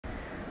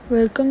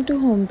Welcome to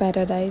Home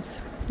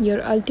Paradise,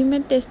 your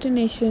ultimate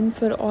destination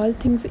for all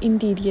things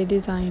interior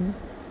design.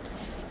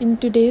 In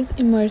today's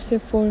immersive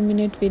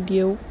 4-minute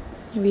video,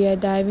 we are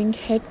diving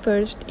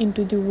headfirst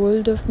into the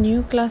world of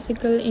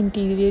neoclassical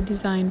interior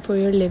design for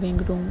your living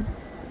room.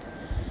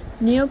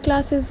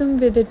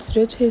 Neoclassicism, with its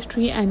rich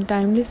history and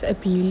timeless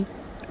appeal,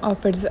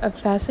 offers a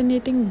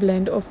fascinating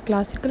blend of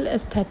classical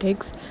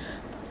aesthetics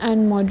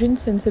and modern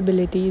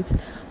sensibilities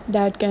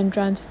that can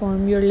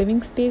transform your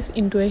living space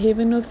into a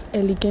haven of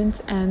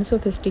elegance and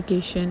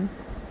sophistication.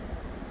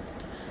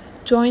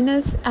 Join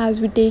us as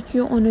we take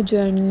you on a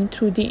journey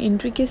through the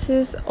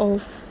intricacies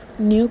of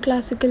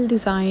neoclassical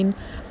design,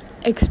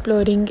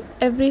 exploring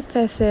every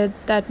facet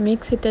that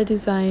makes it a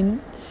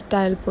design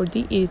style for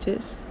the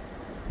ages.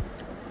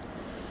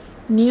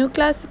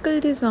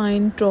 Neoclassical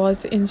design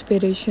draws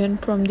inspiration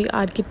from the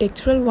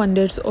architectural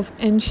wonders of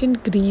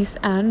ancient Greece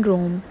and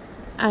Rome,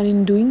 and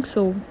in doing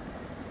so,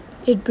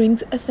 it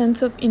brings a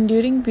sense of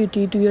enduring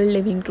beauty to your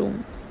living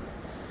room.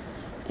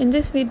 In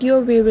this video,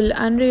 we will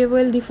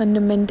unravel the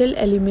fundamental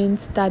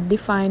elements that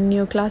define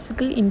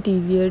neoclassical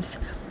interiors,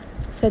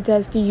 such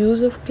as the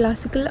use of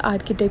classical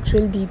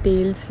architectural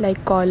details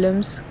like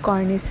columns,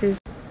 cornices,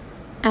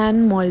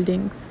 and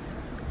moldings.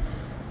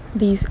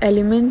 These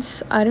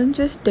elements aren't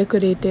just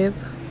decorative,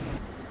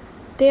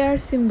 they are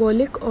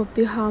symbolic of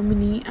the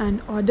harmony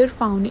and order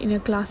found in a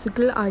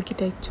classical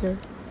architecture.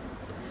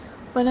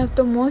 One of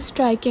the most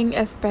striking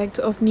aspects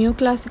of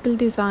neoclassical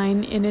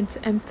design is its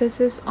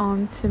emphasis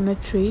on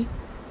symmetry.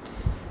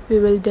 We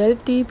will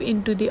delve deep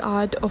into the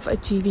art of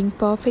achieving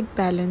perfect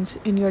balance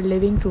in your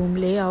living room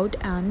layout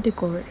and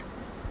decor.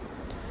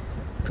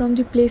 From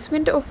the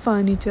placement of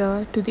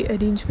furniture to the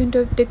arrangement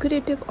of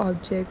decorative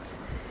objects,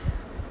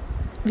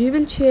 we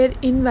will share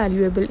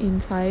invaluable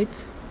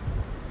insights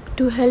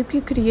to help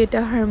you create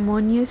a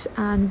harmonious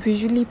and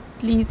visually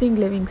pleasing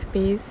living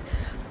space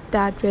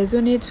that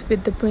resonates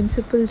with the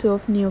principles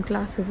of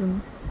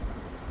neoclassicism.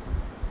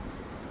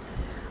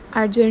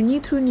 Our journey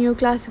through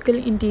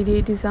neoclassical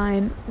interior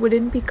design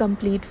wouldn't be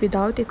complete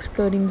without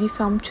exploring the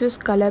sumptuous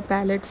color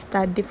palettes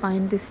that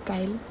define this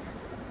style.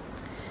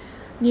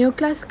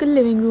 Neoclassical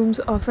living rooms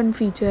often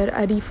feature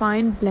a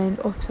refined blend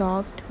of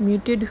soft,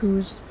 muted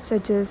hues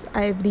such as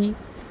ivory,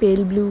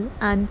 pale blue,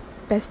 and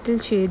pastel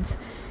shades,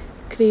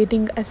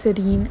 creating a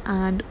serene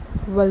and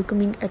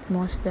welcoming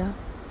atmosphere.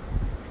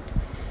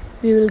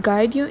 We will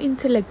guide you in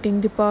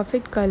selecting the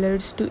perfect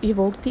colors to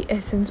evoke the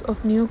essence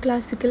of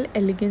neoclassical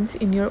elegance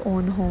in your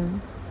own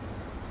home.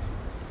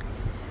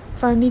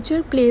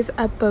 Furniture plays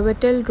a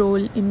pivotal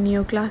role in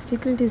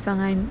neoclassical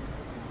design,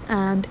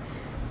 and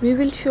we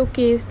will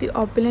showcase the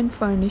opulent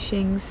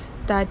furnishings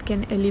that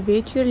can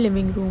elevate your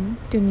living room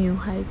to new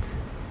heights.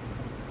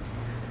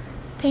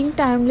 Think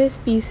timeless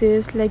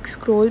pieces like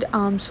scrolled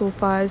arm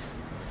sofas,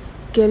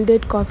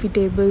 gilded coffee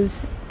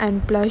tables,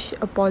 and plush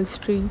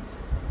upholstery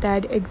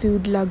that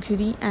exude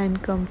luxury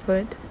and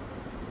comfort.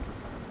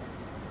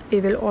 We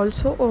will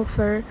also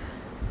offer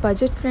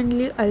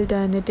budget-friendly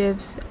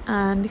alternatives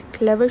and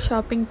clever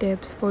shopping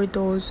tips for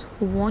those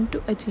who want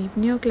to achieve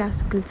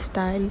neoclassical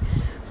style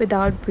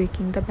without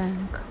breaking the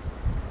bank.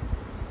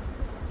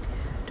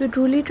 To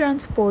truly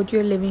transport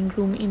your living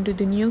room into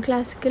the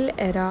neoclassical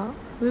era,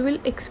 we will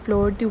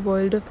explore the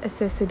world of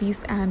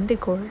accessories and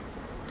decor.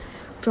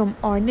 From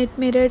ornate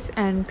mirrors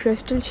and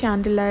crystal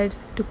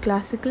chandeliers to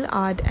classical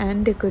art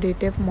and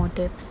decorative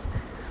motifs.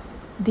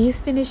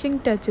 These finishing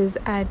touches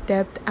add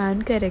depth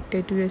and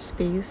character to your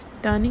space,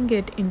 turning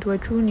it into a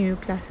true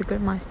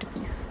neoclassical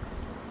masterpiece.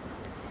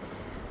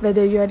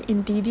 Whether you are an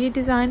interior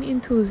design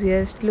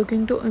enthusiast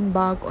looking to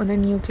embark on a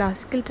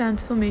neoclassical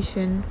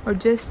transformation or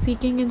just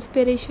seeking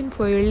inspiration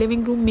for your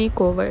living room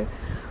makeover,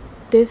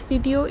 this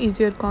video is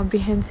your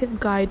comprehensive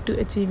guide to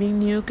achieving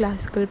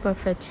neoclassical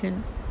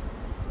perfection.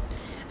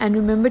 And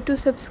remember to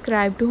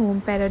subscribe to Home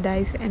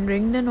Paradise and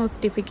ring the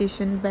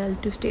notification bell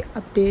to stay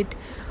updated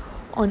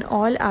on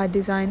all our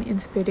design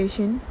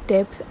inspiration,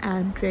 tips,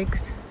 and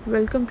tricks.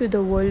 Welcome to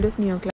the world of neoclassical.